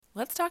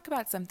Let's talk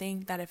about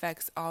something that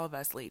affects all of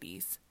us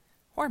ladies,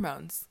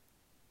 hormones.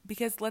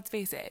 Because let's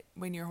face it,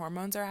 when your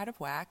hormones are out of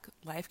whack,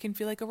 life can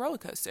feel like a roller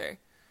coaster.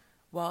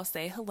 Well,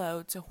 say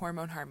hello to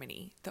Hormone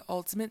Harmony, the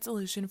ultimate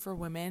solution for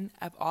women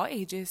of all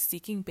ages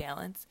seeking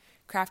balance,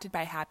 crafted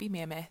by Happy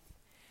Mammoth.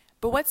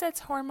 But what sets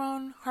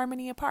Hormone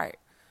Harmony apart?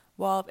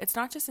 Well, it's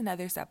not just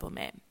another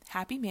supplement.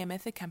 Happy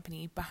Mammoth, the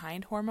company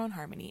behind Hormone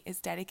Harmony, is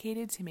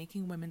dedicated to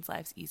making women's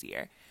lives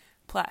easier.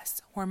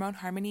 Plus, Hormone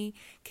Harmony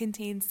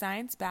contains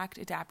science-backed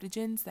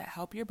adaptogens that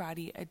help your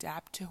body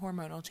adapt to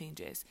hormonal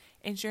changes,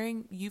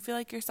 ensuring you feel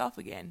like yourself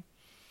again.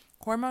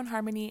 Hormone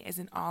Harmony is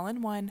an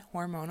all-in-one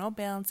hormonal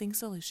balancing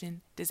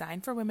solution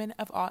designed for women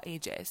of all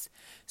ages.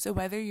 So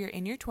whether you're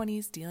in your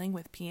 20s dealing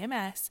with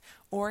PMS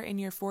or in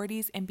your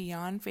 40s and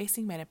beyond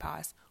facing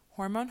menopause,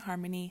 Hormone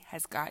Harmony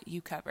has got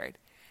you covered.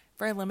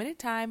 For a limited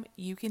time,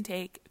 you can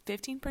take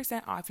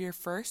 15% off your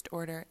first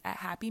order at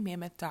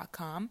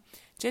happymammoth.com.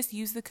 Just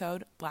use the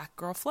code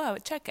BlackGirlFlow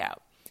at checkout.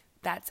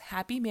 That's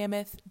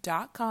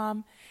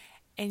happymammoth.com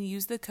and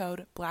use the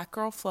code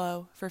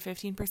BlackGirlFlow for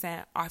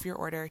 15% off your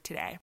order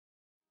today.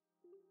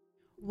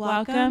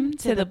 Welcome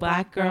to the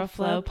Black Girl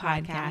Flow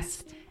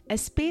podcast, a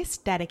space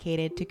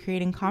dedicated to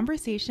creating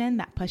conversation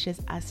that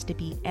pushes us to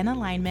be in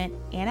alignment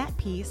and at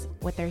peace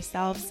with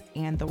ourselves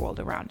and the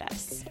world around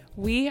us.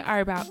 We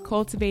are about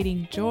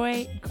cultivating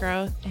joy,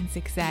 growth, and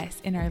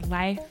success in our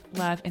life,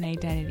 love, and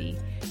identity.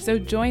 So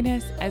join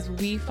us as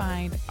we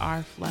find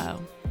our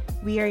flow.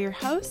 We are your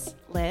hosts,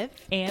 Liv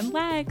and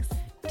Legs,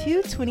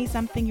 two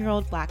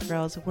 20-something-year-old Black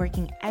girls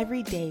working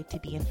every day to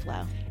be in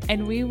flow.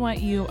 And we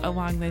want you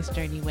along this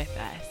journey with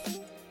us.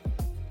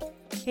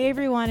 Hey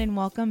everyone, and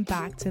welcome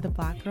back to the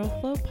Black Girl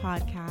Flow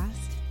podcast.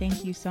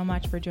 Thank you so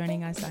much for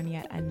joining us on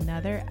yet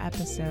another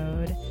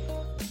episode.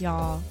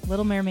 Y'all,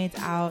 Little Mermaid's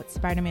out,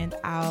 Spider-Man's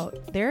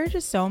out. There are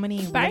just so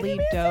many really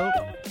dope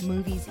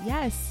movies.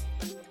 Yes.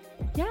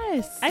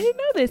 I didn't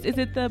know this. Is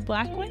it the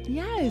black one?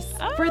 Yes.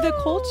 For the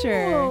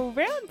culture.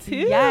 Round 2.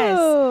 Yes.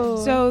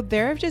 So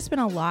there have just been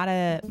a lot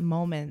of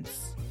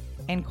moments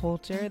in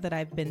culture that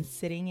I've been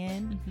sitting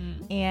in.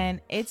 Mm-hmm.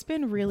 And it's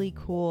been really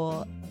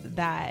cool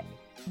that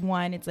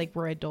one, it's like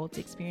we're adults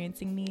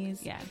experiencing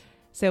these. Yeah.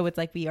 So it's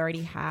like we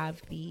already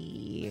have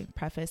the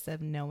preface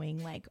of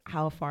knowing like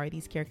how far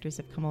these characters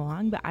have come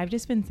along. But I've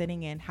just been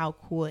sitting in how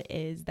cool it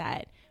is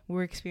that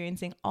we're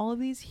experiencing all of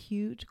these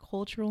huge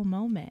cultural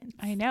moments.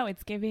 I know.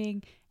 It's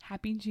giving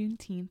Happy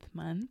Juneteenth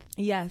month.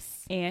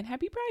 Yes. And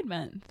Happy Pride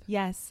month.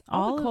 Yes.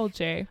 All the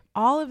culture.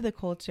 All of the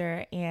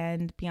culture.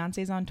 And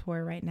Beyonce's on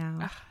tour right now.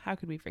 Ugh, how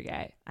could we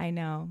forget? I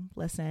know.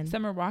 Listen.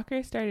 Summer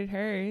Walker started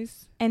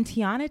hers. And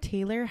Tiana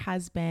Taylor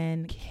has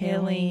been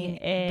killing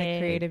the it.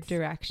 creative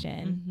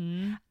direction.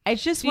 Mm-hmm.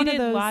 It's just She one did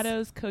of those.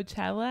 Lotto's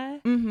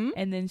Coachella, Mm-hmm.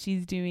 and then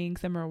she's doing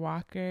Summer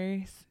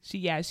Walker's.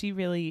 She's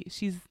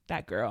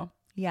that girl.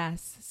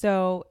 Yes.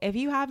 So if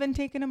you haven't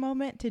taken a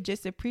moment to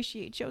just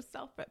appreciate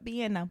yourself for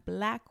being a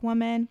Black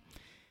woman,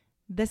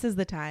 this is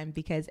the time,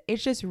 because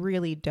it's just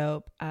really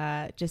dope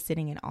just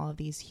sitting in all of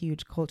these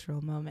huge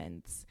cultural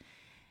moments.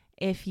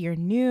 If you're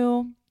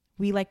new,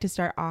 we like to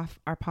start off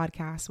our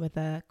podcast with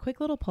a quick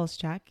little pulse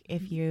check.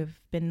 If you've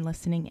been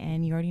listening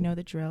in, you already know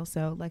the drill.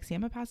 So Lexi,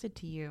 I'm going to pass it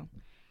to you.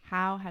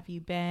 How have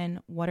you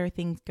been? What are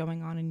things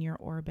going on in your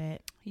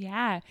orbit?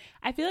 Yeah.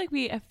 I feel like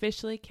we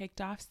officially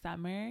kicked off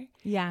summer.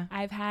 Yeah.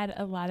 I've had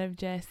a lot of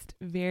just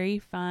very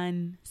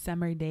fun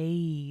summer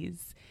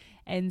days.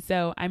 And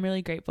so I'm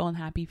really grateful and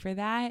happy for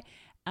that.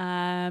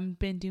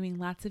 Been doing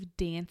lots of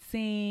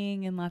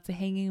dancing and lots of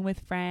hanging with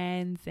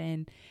friends.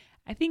 And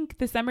I think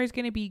the summer is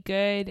going to be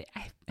good.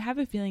 I have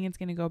a feeling it's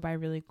going to go by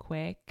really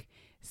quick.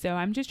 So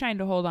I'm just trying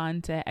to hold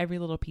on to every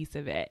little piece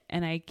of it.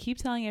 And I keep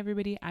telling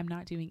everybody I'm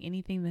not doing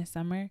anything this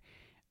summer.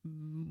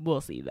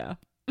 We'll see though.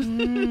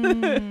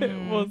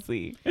 We'll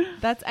see.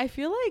 I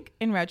feel like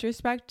in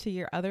retrospect to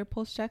your other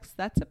pulse checks,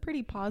 that's a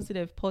pretty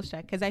positive pulse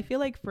check. Because I feel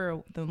like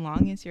for the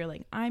longest you're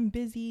like, I'm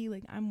busy,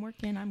 like I'm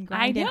working, I'm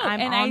grinding,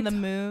 I'm on the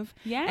move.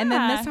 Yeah. And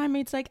then this time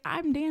it's like,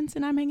 I'm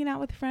dancing, I'm hanging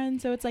out with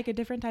friends. So it's like a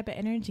different type of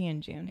energy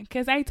in June.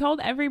 Because I told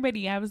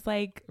everybody, I was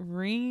like,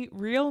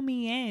 reel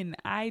me in.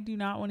 I do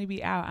not want to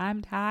be out.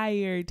 I'm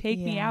tired. Take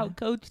me out,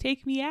 coach.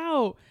 Take me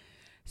out.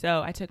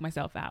 So I took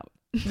myself out.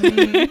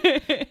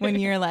 When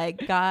you're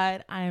like,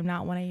 God, I am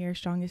not one of your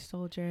strongest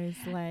soldiers.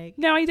 Like,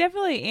 no, I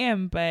definitely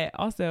am, but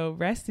also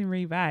rest and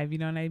revive. You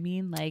know what I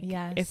mean? Like,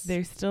 yes. If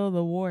there's still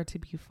the war to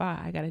be fought,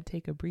 I got to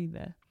take a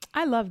breather.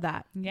 I love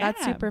that. Yeah.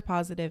 That's super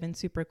positive and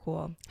super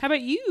cool. How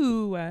about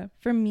you?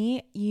 For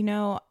me,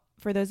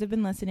 for those who've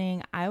been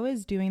listening, I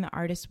was doing the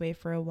artist way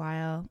for a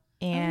while.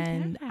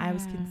 And I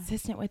was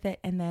consistent with it.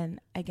 And then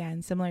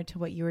again, similar to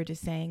what you were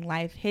just saying,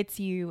 life hits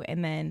you.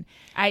 And then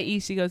i.e.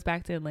 she goes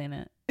back to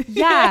Atlanta.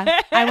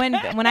 Yeah.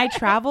 When I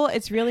travel,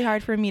 it's really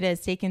hard for me to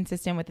stay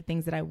consistent with the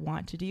things that I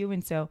want to do.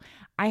 And so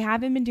I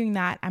haven't been doing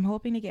that. I'm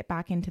hoping to get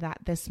back into that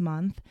this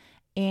month.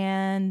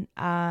 And,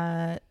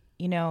 I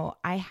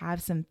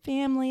have some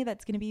family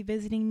that's going to be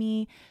visiting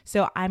me.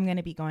 So I'm going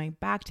to be going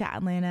back to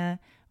Atlanta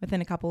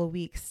within a couple of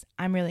weeks.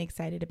 I'm really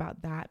excited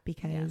about that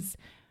because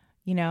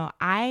you know,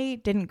 I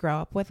didn't grow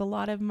up with a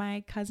lot of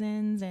my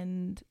cousins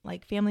and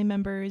like family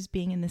members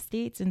being in the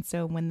States. And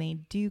so when they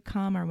do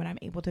come or when I'm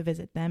able to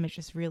visit them, it's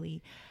just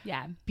really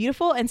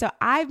beautiful. And so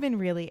I've been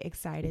really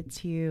excited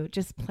to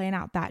just plan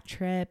out that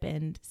trip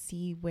and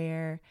see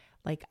where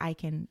like I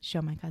can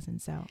show my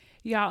cousins. So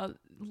y'all,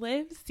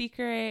 Liv's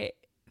secret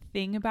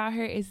thing about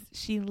her is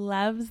she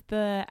loves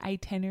the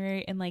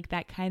itinerary and like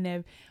that kind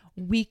of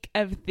week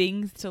of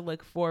things to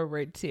look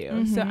forward to.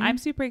 Mm-hmm. So I'm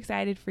super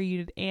excited for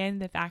you and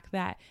the fact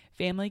that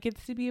family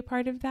gets to be a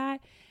part of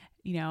that,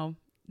 you know,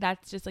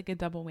 that's just like a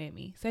double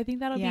whammy. So I think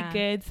that'll be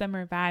good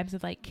summer vibes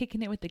of like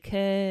kicking it with the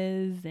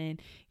cuz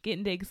and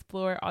getting to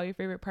explore all your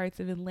favorite parts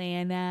of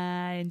Atlanta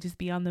and just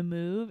be on the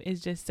move is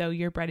just so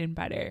your bread and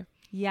butter.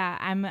 Yeah,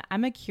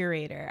 I'm a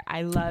curator.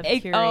 I love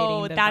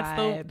curating the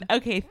vibe.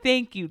 Okay,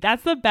 thank you.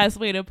 That's the best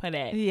way to put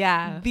it.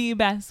 Yeah. The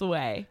best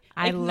way.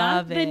 I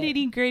love not it. The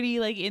nitty gritty,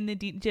 like in the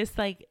deep, just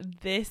like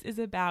this is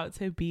about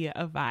to be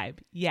a vibe.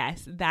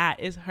 Yes,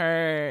 that is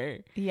her.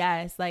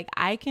 Yes, like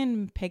I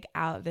can pick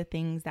out the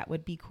things that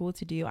would be cool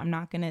to do. I'm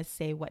not going to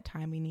say what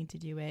time we need to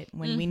do it,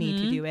 when we need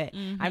to do it.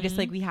 I'm just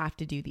like, we have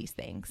to do these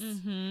things.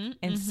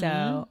 And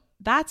so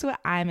that's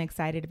what I'm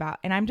excited about.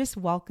 And I'm just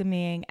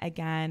welcoming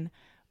again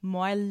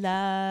more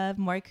love,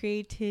 more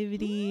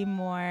creativity,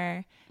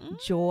 more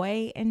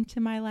joy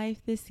into my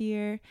life this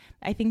year.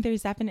 I think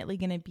there's definitely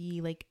going to be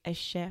like a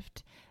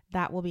shift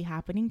that will be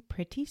happening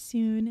pretty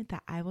soon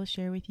that I will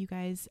share with you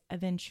guys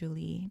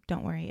eventually.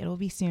 Don't worry, it'll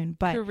be soon.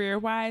 But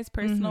career-wise,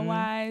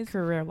 personal-wise?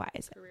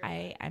 Career-wise.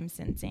 I'm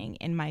sensing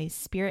in my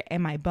spirit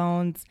and my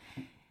bones,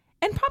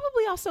 and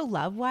probably also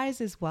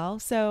love-wise as well.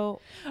 So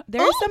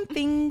there are some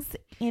things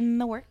in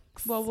the works.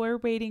 Well, we're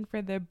waiting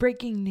for the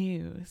breaking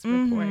news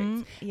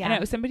reports. Yeah. I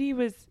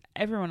know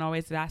everyone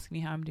always asks me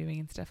how I'm doing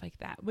and stuff like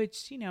that,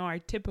 which, you know, our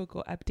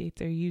typical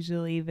updates are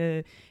usually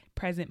the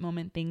present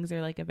moment things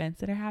or like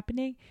events that are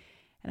happening.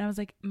 And I was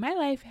like, my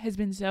life has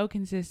been so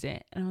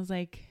consistent. And I was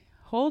like,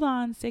 hold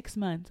on, 6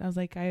 months. I was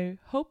like, I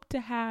hope to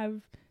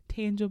have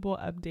tangible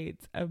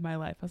updates of my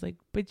life. I was like,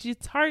 but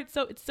it's hard.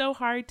 So it's so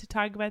hard to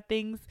talk about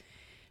things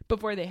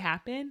before they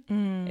happen.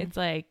 It's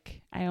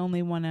like, I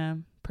only want to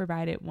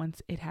provide it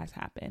once it has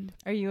happened.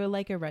 Are you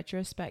like a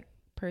retrospect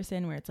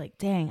person where it's like,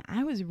 dang,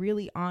 I was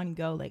really on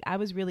go. Like I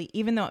was really,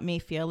 even though it may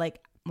feel like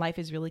life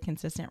is really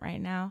consistent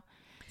right now,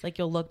 it's like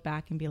you'll look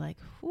back and be like,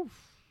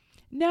 oof.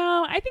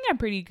 No, I think I'm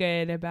pretty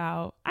good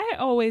about, I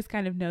always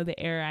kind of know the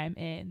era I'm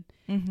in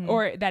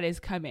or that is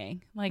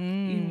coming. Like, you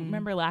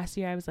remember last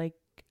year I was like,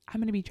 I'm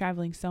going to be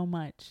traveling so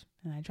much,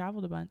 and I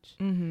traveled a bunch.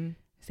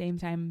 Same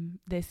time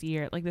this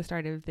year, like the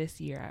start of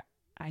this year,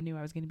 I knew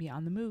I was going to be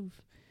on the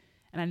move.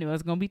 And I knew I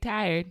was going to be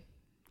tired.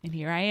 And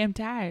here I am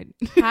tired.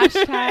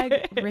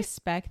 Hashtag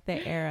respect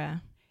the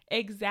era.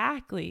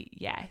 Exactly.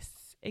 Yes.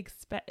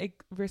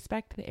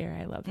 Respect the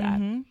era. I love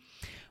that.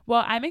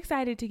 Well, I'm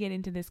excited to get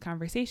into this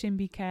conversation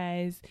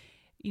because,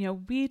 you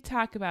know, we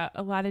talk about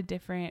a lot of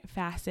different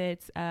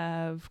facets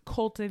of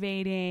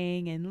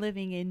cultivating and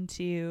living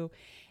into.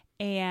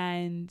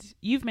 And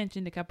you've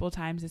mentioned a couple of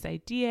times this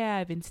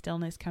idea of in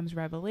stillness comes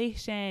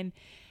revelation.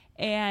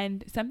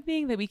 And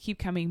something that we keep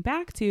coming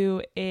back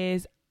to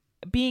is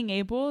being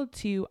able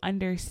to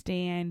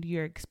understand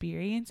your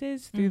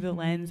experiences through the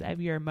lens of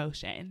your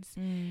emotions,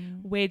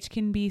 which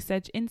can be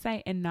such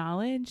insight and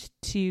knowledge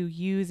to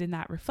use in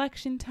that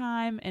reflection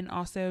time and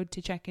also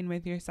to check in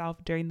with yourself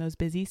during those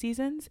busy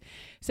seasons.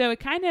 So it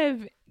kind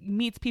of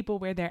meets people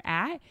where they're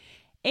at.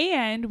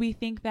 And we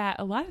think that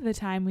a lot of the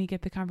time we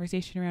get the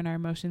conversation around our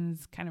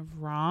emotions kind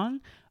of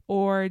wrong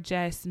or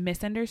just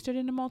misunderstood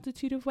in a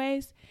multitude of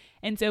ways.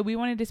 And so we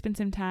wanted to spend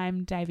some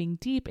time diving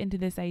deep into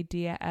this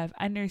idea of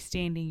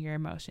understanding your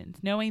emotions,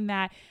 knowing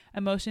that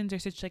emotions are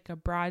such like a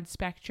broad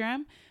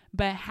spectrum,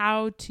 but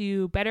how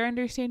to better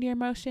understand your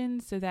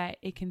emotions so that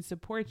it can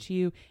support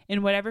you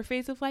in whatever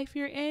phase of life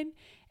you're in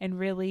and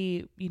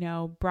really, you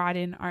know,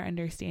 broaden our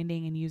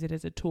understanding and use it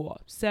as a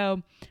tool.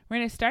 So we're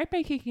going to start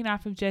by kicking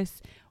off of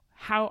just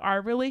how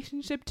our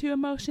relationship to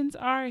emotions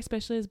are,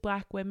 especially as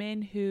Black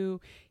women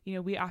who, you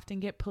know, we often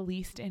get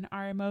policed in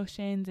our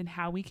emotions and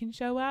how we can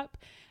show up.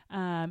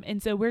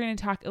 And so we're going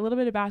to talk a little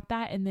bit about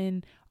that, and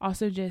then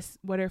also just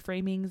what are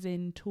framings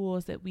and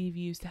tools that we've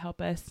used to help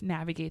us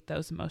navigate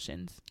those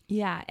emotions.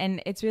 Yeah.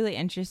 And it's really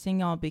interesting,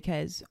 y'all,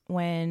 because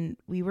when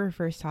we were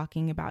first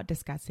talking about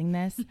discussing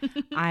this,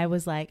 I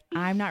was like,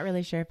 I'm not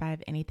really sure if I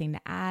have anything to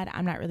add.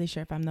 I'm not really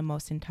sure if I'm the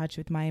most in touch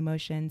with my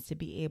emotions to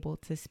be able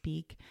to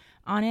speak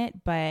on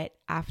it. But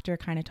after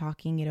kind of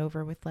talking it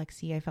over with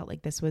Lexi, I felt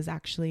like this was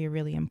actually a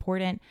really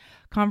important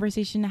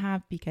conversation to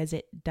have, because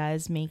it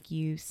does make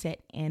you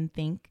sit and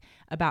think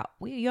about,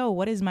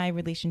 what is my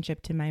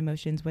relationship to my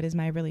emotions? What is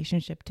my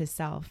relationship to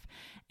self?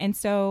 And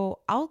so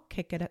I'll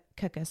kick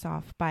us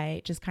off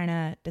by just kind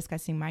of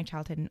discussing my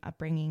childhood and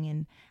upbringing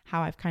and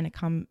how I've kind of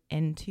come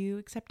into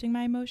accepting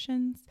my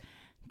emotions.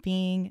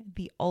 Being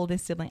the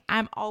oldest sibling,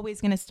 I'm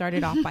always going to start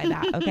it off by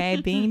that. Okay.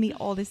 Being the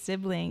oldest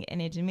sibling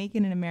in a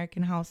Jamaican and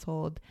American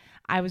household,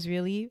 I was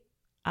really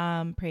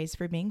praised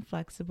for being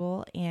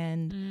flexible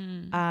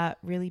and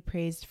really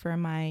praised for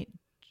my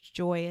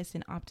joyous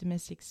and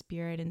optimistic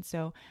spirit. And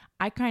so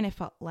I kind of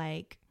felt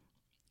like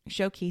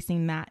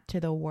showcasing that to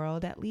the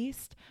world at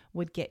least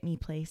would get me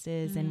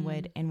places and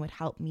would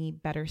help me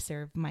better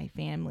serve my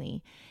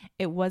family.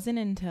 It wasn't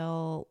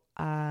until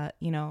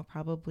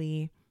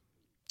probably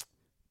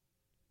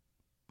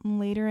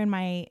later in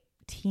my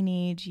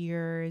teenage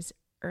years,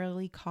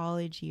 early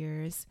college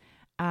years,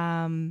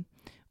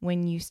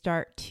 when you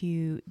start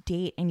to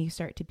date and you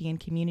start to be in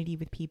community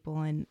with people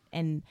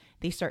and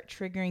they start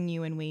triggering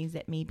you in ways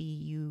that maybe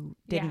you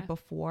didn't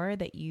before,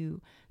 that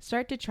you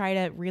start to try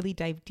to really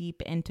dive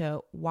deep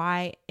into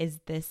why is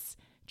this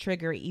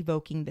trigger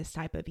evoking this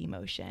type of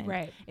emotion.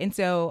 Right. And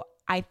so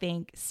I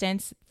think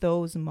since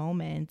those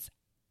moments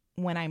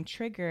when I'm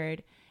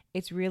triggered,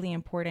 it's really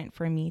important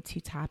for me to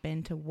tap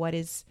into what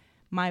is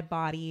my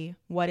body,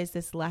 what is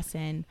this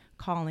lesson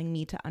calling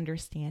me to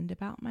understand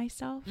about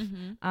myself?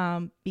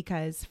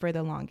 Because for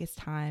the longest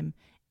time,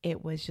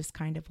 it was just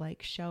kind of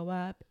like show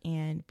up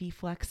and be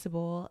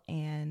flexible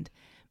and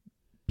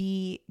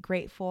be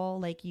grateful.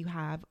 Like you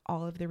have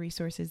all of the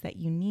resources that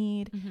you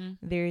need.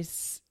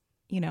 There's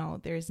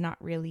not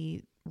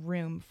really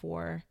room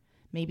for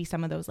maybe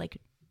some of those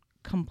like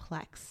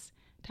complex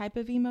type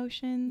of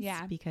emotions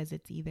because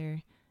it's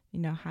either,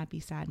 happy,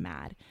 sad,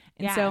 mad.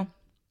 And so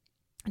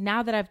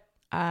now that I've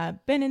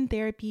been in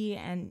therapy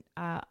and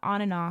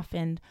on and off,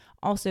 and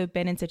also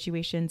been in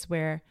situations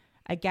where,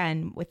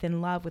 again,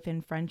 within love,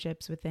 within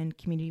friendships, within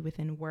community,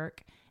 within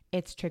work,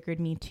 it's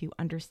triggered me to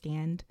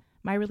understand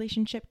my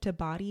relationship to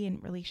body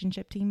and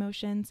relationship to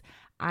emotions.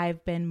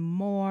 I've been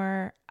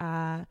more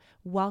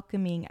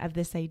welcoming of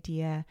this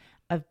idea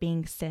of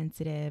being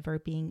sensitive or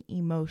being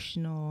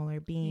emotional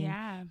or being,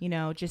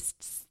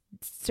 just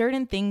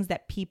certain things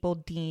that people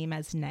deem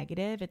as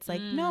negative. It's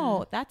like,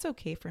 no, that's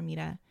okay for me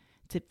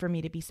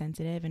to be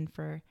sensitive and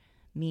for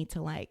me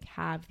to like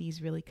have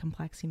these really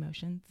complex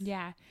emotions.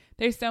 Yeah.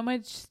 There's so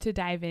much to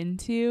dive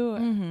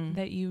into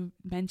that you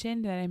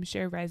mentioned that I'm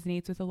sure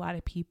resonates with a lot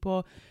of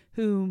people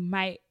who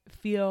might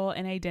feel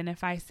and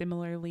identify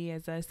similarly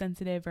as a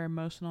sensitive or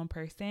emotional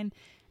person.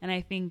 And I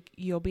think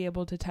you'll be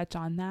able to touch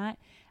on that.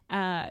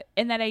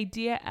 And that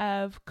idea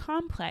of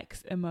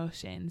complex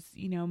emotions,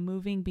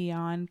 moving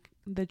beyond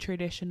the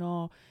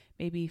traditional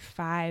maybe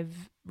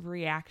 5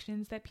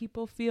 reactions that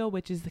people feel,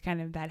 which is the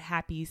kind of that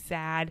happy,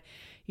 sad,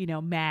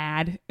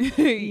 mad,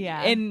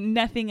 and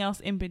nothing else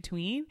in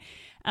between.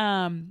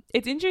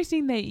 It's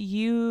interesting that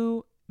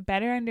you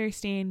better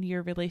understand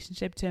your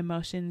relationship to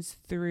emotions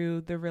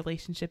through the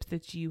relationships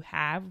that you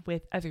have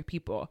with other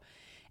people,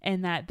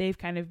 and that they've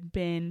kind of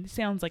been,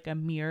 sounds like a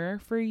mirror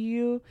for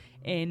you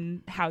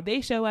in how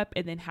they show up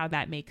and then how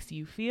that makes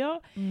you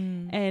feel.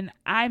 And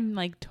I'm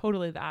like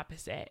totally the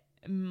opposite.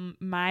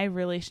 My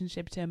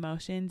relationship to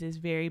emotions is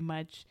very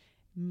much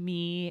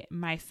me,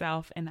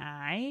 myself, and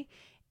I,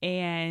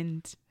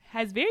 and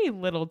has very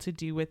little to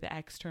do with the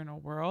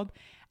external world.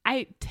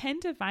 I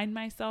tend to find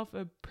myself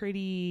a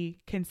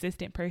pretty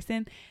consistent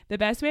person. The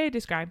best way to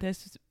describe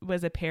this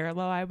was a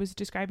parallel I was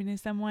describing to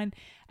someone.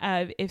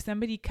 If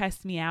somebody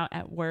cussed me out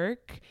at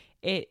work,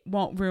 it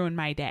won't ruin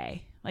my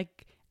day.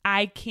 Like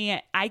I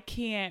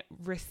can't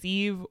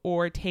receive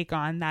or take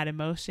on that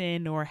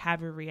emotion or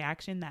have a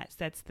reaction that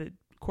sets the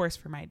course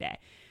for my day.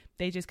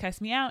 They just cuss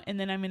me out, and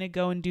then I'm going to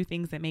go and do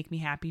things that make me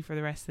happy for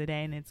the rest of the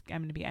day, and I'm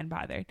going to be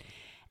unbothered.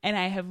 And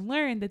I have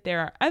learned that there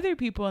are other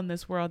people in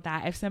this world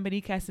that if somebody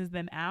cusses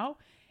them out,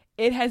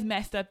 it has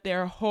messed up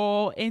their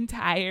whole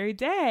entire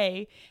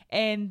day.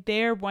 And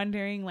they're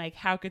wondering, like,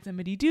 how could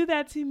somebody do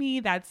that to me?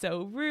 That's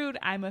so rude.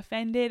 I'm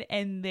offended.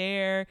 And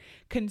they're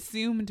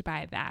consumed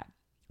by that.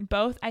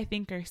 Both, I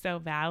think, are so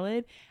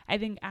valid. I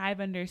think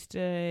I've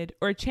understood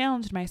or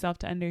challenged myself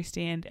to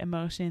understand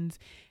emotions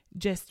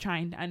just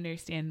trying to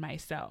understand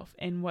myself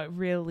and what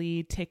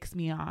really ticks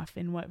me off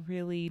and what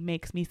really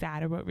makes me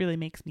sad or what really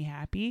makes me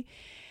happy.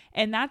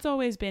 And that's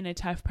always been a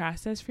tough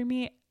process for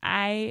me.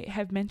 I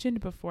have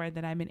mentioned before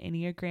that I'm an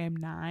Enneagram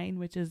 9,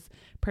 which is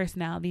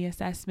personality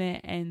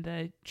assessment, and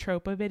the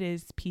trope of it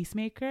is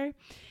peacemaker.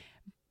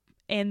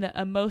 And the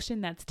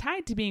emotion that's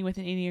tied to being with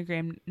an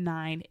Enneagram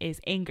 9 is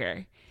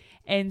anger.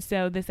 And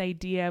so this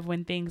idea of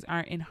when things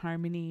aren't in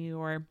harmony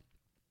or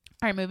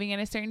are moving at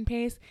a certain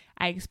pace,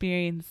 I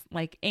experience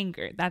like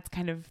anger. That's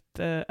kind of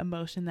the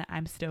emotion that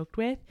I'm stoked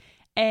with.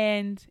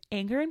 And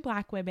anger and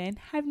Black women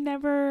have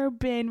never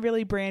been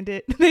really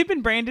branded. They've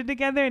been branded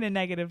together in a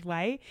negative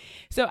light.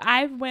 So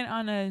I've went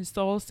on a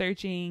soul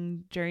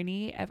searching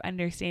journey of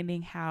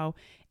understanding how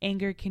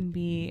anger can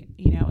be,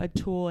 a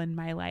tool in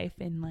my life,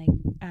 and like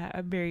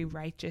a very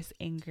righteous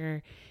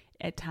anger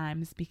at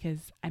times,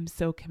 because I'm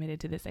so committed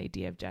to this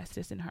idea of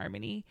justice and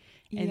harmony.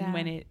 And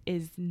when it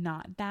is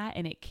not that,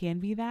 and it can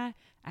be that,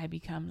 I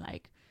become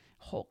like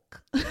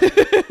Hulk.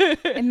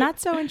 And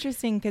that's so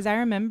interesting, because I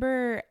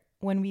remember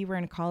when we were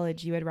in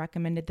college, you had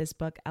recommended this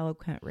book,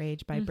 Eloquent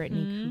Rage by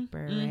Brittany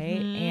Cooper,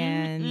 right?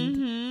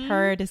 And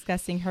her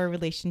discussing her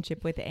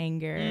relationship with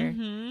anger.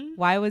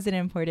 Why was it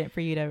important for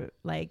you to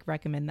like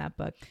recommend that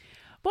book?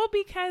 Well,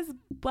 because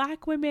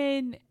Black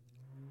women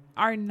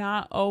are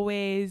not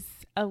always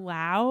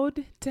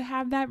allowed to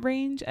have that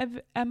range of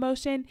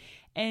emotion.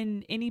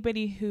 And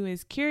anybody who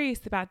is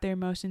curious about their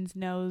emotions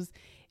knows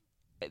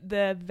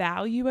the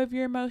value of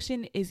your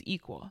emotion is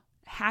equal.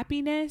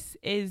 Happiness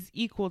is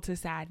equal to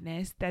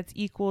sadness. That's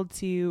equal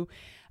to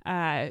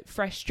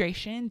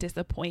frustration,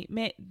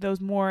 disappointment, those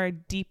more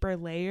deeper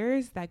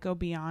layers that go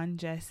beyond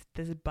just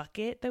this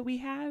bucket that we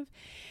have.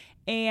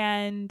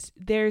 And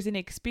there's an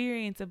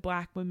experience of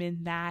Black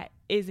women that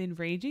is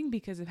enraging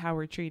because of how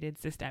we're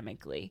treated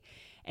systemically.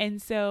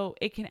 And so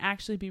it can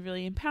actually be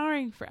really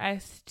empowering for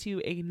us to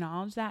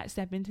acknowledge that,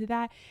 step into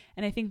that.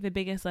 And I think the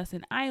biggest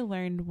lesson I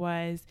learned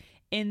was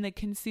in the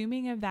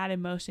consuming of that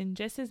emotion,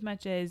 just as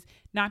much as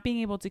not being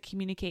able to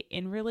communicate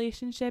in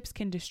relationships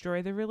can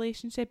destroy the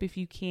relationship if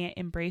you can't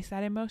embrace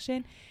that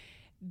emotion.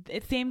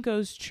 The same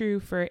goes true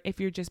for if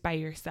you're just by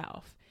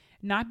yourself.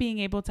 Not being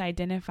able to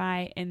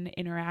identify and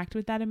interact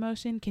with that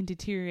emotion can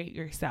deteriorate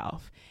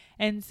yourself.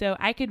 And so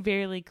I could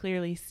very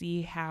clearly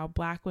see how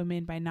Black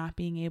women, by not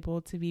being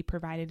able to be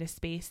provided a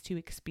space to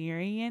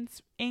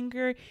experience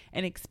anger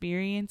and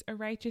experience a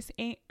righteous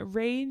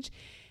rage,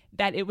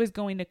 that it was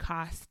going to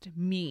cost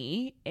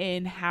me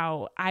in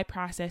how I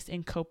process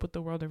and cope with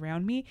the world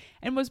around me,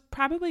 and was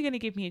probably going to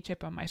give me a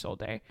chip on my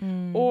shoulder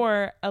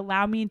or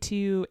allow me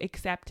to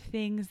accept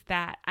things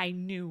that I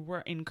knew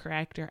were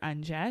incorrect or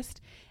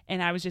unjust,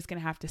 and I was just going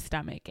to have to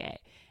stomach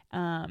it.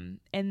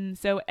 And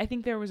so I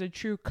think there was a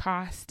true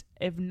cost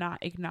of not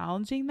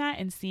acknowledging that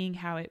and seeing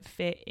how it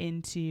fit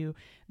into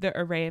the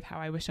array of how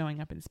I was showing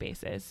up in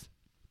spaces.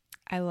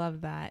 I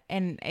love that.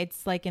 And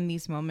it's like in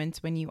these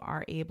moments when you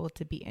are able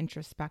to be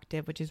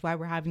introspective, which is why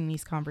we're having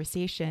these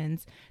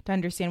conversations, to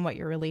understand what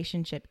your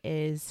relationship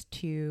is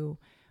to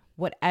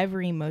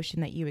whatever emotion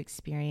that you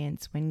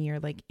experience when you're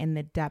like in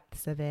the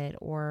depths of it,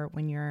 or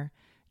when you're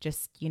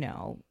just, you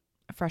know,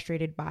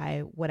 frustrated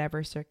by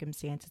whatever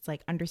circumstance. It's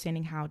like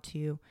understanding how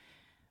to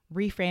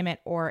reframe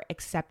it or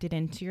accept it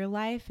into your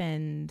life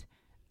and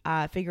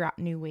figure out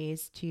new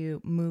ways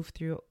to move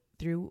through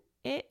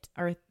it,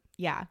 or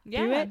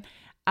through it.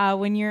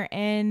 When you're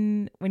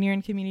in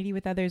community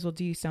with others, will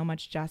do you so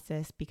much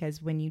justice,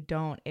 because when you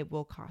don't, it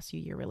will cost you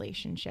your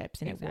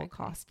relationships, and it will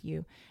cost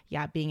you,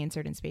 being in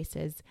certain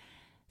spaces.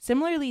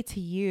 Similarly to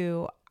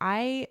you,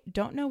 I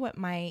don't know what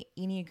my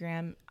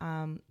Enneagram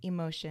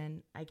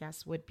emotion, I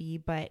guess, would be,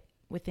 but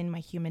within my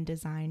human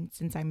design,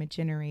 since I'm a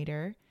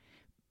generator,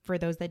 for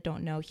those that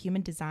don't know,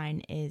 human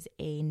design is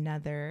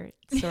another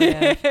sort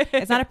of,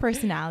 it's not a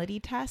personality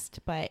test,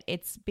 but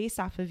it's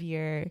based off of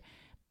your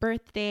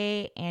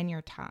birthday and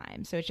your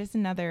time. So it's just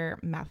another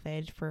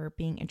method for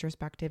being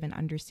introspective and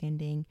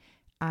understanding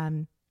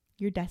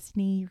your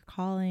destiny, your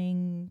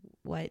calling,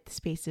 what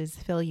spaces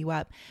fill you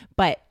up.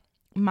 But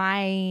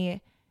my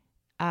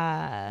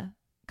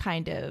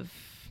kind of,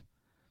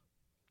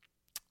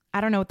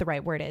 I don't know what the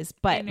right word is,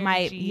 but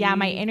my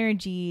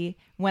energy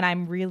when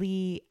I'm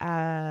really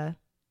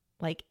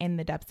like in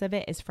the depths of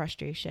it is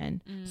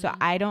frustration. So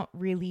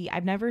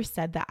I've never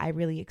said that I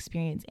really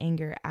experience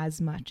anger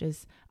as much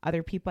as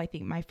other people. I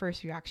think my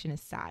first reaction is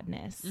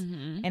sadness,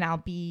 and I'll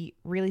be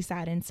really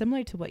sad. And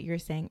similar to what you were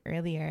saying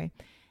earlier,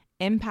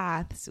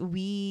 empaths,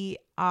 we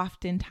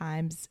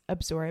oftentimes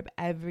absorb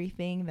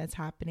everything that's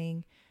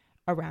happening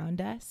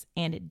around us,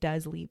 and it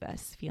does leave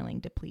us feeling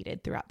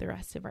depleted throughout the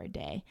rest of our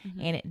day.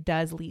 And it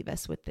does leave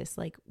us with this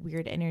like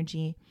weird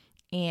energy,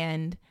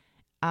 and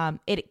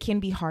it can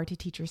be hard to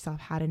teach yourself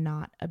how to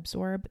not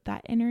absorb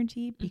that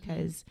energy,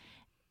 because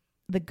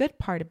the good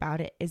part about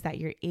it is that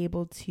you're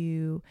able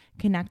to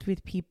connect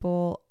with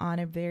people on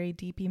a very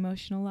deep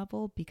emotional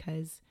level,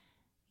 because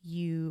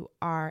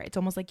it's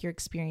almost like you're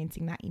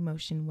experiencing that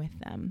emotion with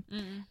them.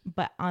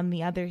 But on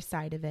the other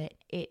side of it,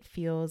 it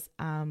feels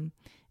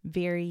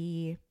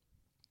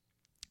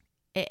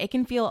it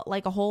can feel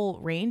like a whole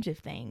range of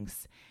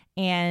things,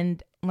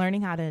 and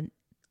learning how to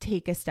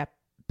take a step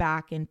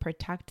back and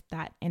protect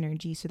that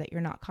energy so that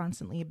you're not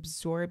constantly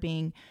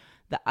absorbing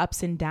the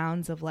ups and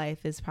downs of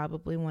life is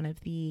probably one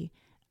of the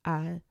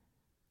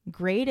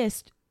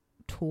greatest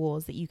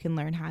tools that you can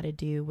learn how to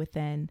do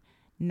within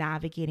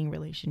navigating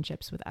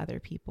relationships with other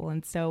people.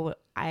 And so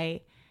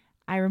I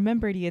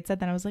remembered you had said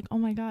that. I was like, oh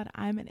my God,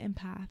 I'm an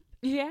empath.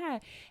 Yeah.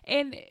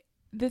 And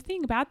the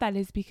thing about that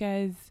is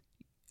because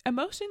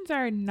emotions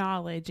are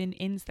knowledge and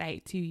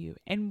insight to you,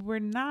 and we're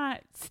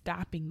not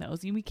stopping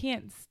those. We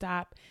can't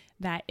stop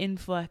that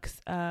influx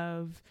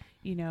of,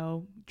 you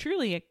know,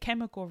 truly a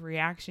chemical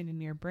reaction in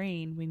your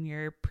brain when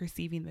you're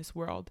perceiving this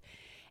world.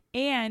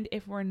 And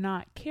if we're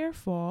not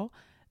careful,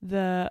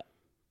 the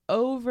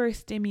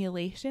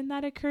overstimulation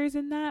that occurs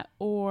in that,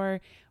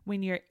 or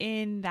when you're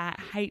in that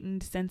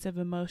heightened sense of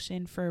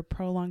emotion for a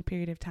prolonged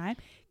period of time,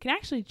 can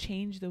actually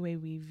change the way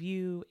we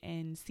view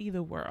and see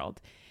the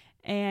world.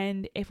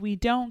 And if we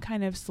don't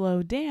kind of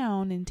slow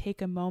down and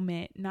take a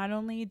moment, not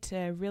only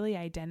to really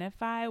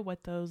identify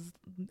what those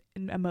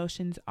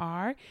emotions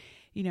are,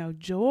 you know,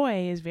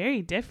 joy is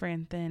very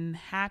different than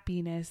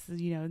happiness,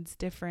 you know, it's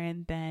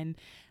different than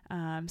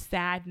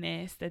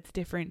sadness, that's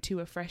different to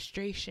a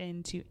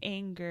frustration, to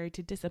anger,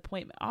 to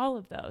disappointment, all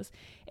of those.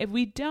 If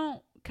we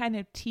don't kind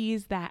of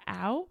tease that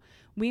out,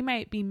 we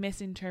might be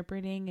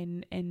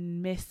misinterpreting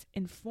and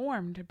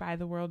misinformed by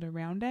the world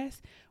around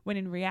us, when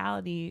in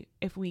reality,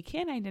 if we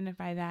can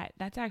identify that,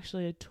 that's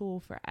actually a tool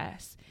for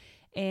us.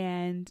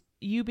 And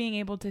you being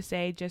able to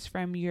say, just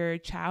from your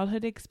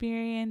childhood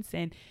experience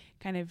and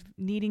kind of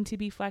needing to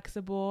be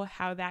flexible,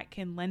 how that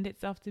can lend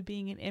itself to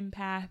being an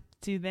empath,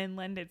 to then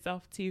lend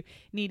itself to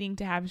needing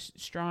to have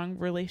strong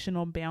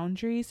relational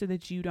boundaries so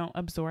that you don't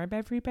absorb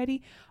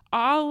everybody.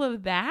 All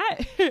of that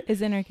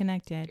is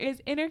interconnected.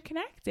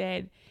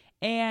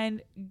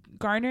 And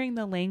garnering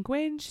the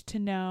language to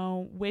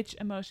know which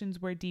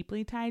emotions we're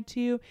deeply tied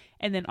to,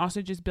 and then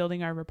also just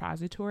building our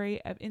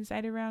repository of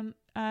insight around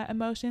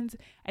emotions,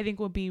 I think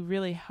will be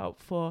really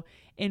helpful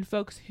in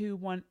folks who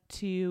want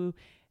to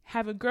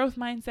have a growth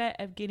mindset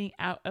of getting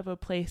out of a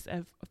place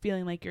of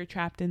feeling like you're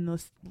trapped in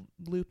this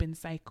loop and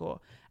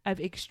cycle of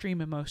extreme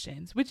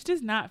emotions, which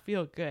does not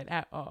feel good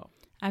at all.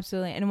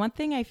 Absolutely. And one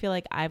thing I feel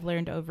like I've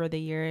learned over the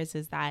years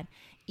is that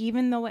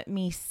even though it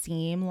may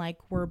seem like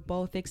we're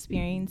both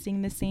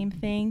experiencing the same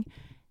thing,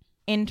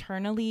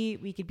 internally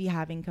we could be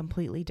having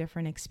completely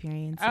different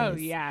experiences. Oh,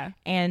 yeah.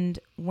 And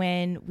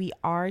when we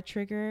are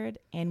triggered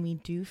and we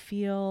do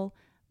feel,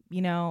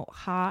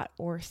 hot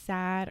or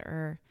sad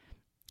or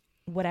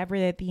whatever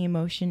that the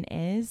emotion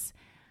is,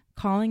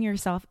 calling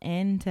yourself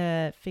in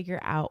to figure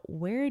out,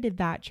 where did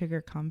that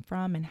trigger come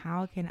from and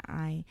how can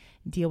I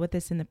deal with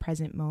this in the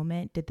present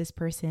moment? Did this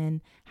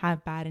person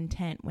have bad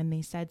intent when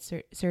they said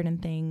certain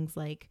things?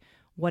 Like,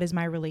 what is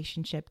my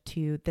relationship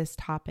to this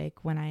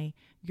topic when I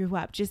grew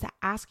up? Just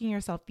asking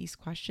yourself these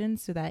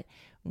questions so that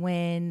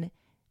when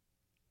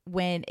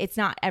it's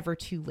not ever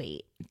too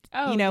late,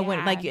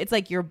 when like, it's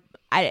like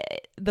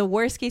the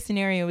worst case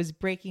scenario is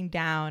breaking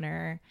down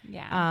or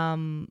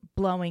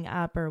blowing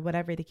up or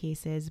whatever the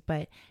case is,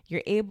 but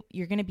you're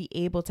going to be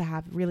able to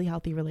have really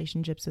healthy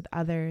relationships with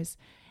others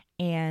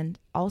and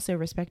also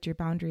respect your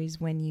boundaries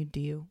when you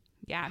do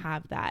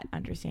have that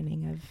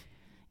understanding of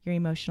your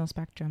emotional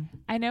spectrum.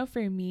 I know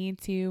for me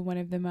too, one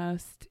of the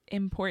most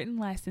important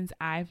lessons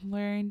I've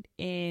learned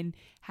in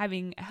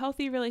having a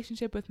healthy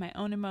relationship with my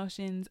own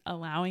emotions,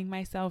 allowing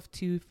myself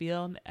to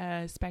feel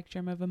a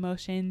spectrum of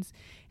emotions,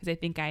 because I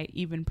think I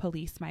even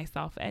police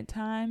myself at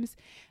times,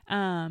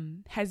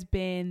 has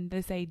been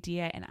this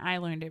idea, and I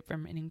learned it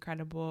from an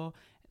incredible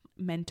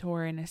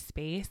mentor in a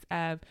space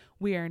of,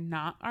 we are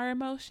not our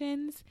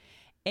emotions.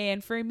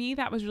 And for me,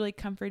 that was really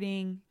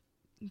comforting,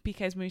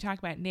 because when we talk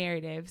about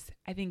narratives,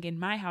 I think in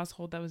my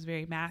household that was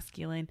very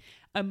masculine.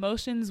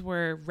 Emotions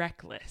were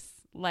reckless.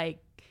 Like,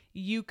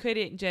 you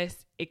couldn't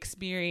just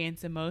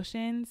experience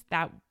emotions.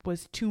 That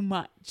was too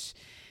much.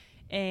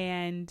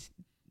 And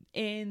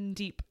in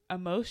deep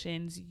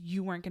emotions,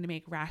 you weren't going to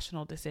make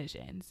rational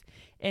decisions.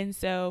 And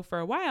so for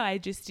a while, I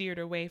just steered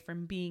away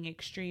from being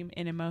extreme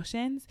in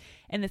emotions.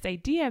 And this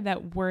idea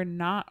that we're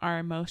not our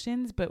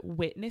emotions, but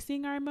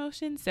witnessing our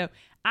emotions. So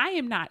I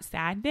am not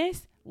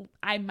sadness.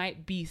 I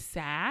might be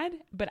sad,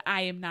 but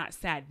I am not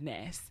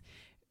sadness.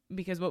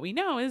 Because what we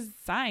know is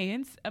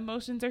science,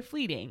 emotions are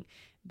fleeting.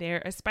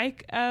 They're a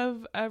spike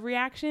of a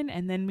reaction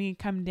and then we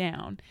come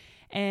down.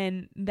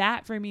 And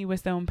that for me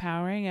was so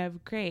empowering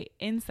of great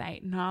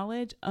insight,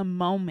 knowledge, a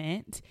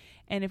moment.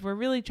 And if we're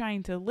really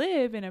trying to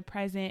live in a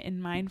present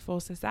and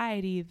mindful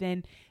society,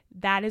 then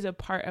that is a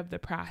part of the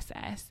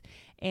process.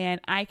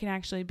 And I can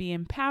actually be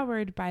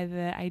empowered by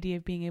the idea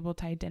of being able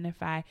to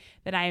identify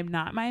that I am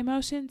not my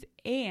emotions,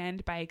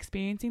 and by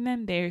experiencing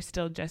them, they're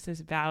still just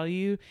as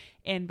valuable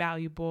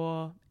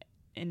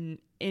in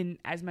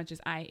as much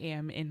as I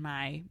am in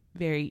my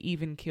very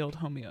even-keeled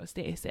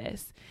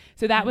homeostasis.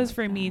 So that was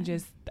for me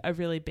just a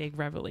really big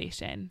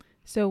revelation.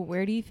 So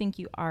where do you think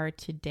you are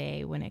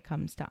today when it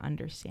comes to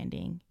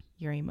understanding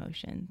your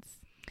emotions?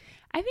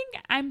 I think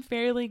I'm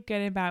fairly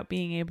good about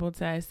being able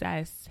to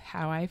assess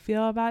how I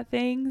feel about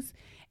things.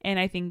 And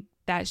I think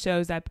that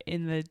shows up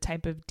in the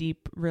type of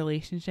deep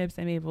relationships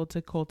I'm able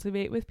to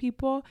cultivate with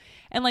people.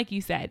 And like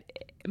you said,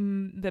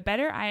 the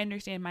better I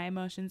understand my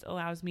emotions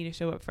allows me to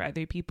show up for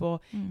other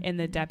people in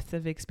the depths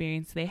of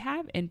experience they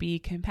have and be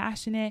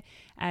compassionate,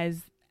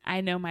 as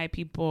I know my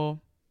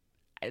people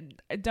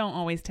don't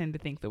always tend to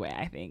think the way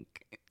I think.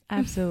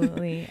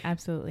 Absolutely.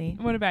 Absolutely.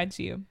 What about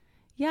you?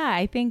 Yeah,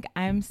 I think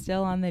I'm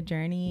still on the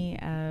journey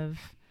of,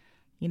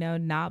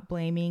 not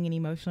blaming an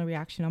emotional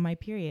reaction on my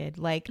period.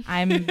 Like,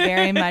 I'm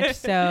very much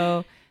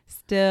so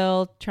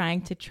still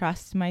trying to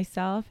trust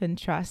myself and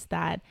trust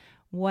that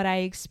what I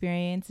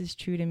experience is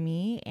true to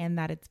me and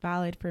that it's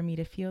valid for me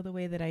to feel the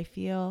way that I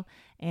feel.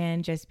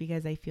 And just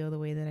because I feel the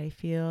way that I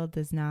feel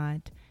does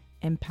not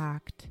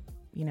impact,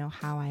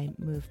 how I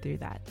move through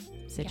that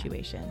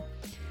situation.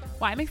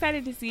 Well, I'm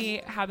excited to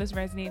see how this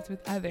resonates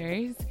with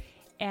others.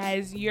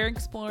 as you're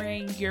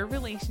exploring your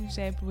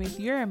relationship with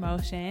your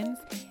emotions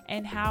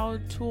and how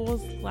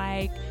tools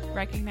like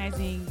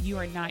recognizing you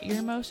are not your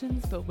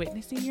emotions, but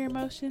witnessing your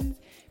emotions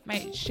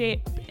might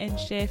shape and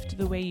shift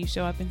the way you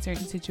show up in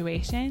certain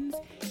situations,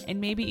 and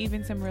maybe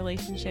even some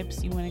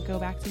relationships you want to go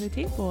back to the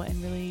table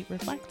and really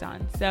reflect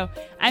on. So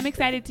I'm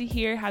excited to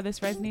hear how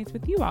this resonates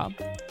with you all.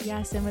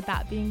 Yes, and with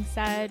that being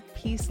said,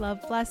 peace,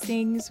 love,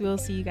 blessings. We'll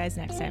see you guys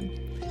next time.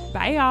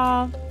 Bye,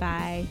 y'all.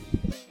 Bye.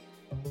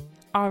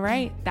 All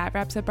right, that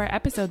wraps up our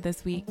episode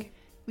this week.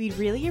 We'd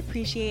really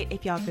appreciate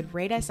if y'all could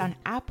rate us on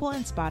Apple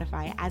and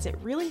Spotify, as it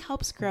really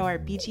helps grow our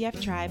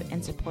BGF tribe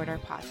and support our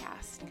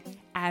podcast.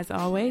 As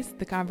always,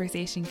 the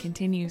conversation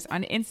continues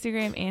on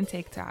Instagram and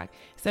TikTok,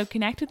 so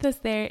connect with us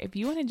there if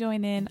you want to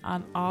join in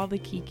on all the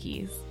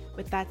keys.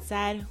 With that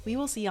said, we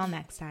will see y'all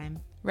next time.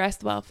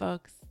 Rest well,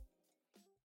 folks.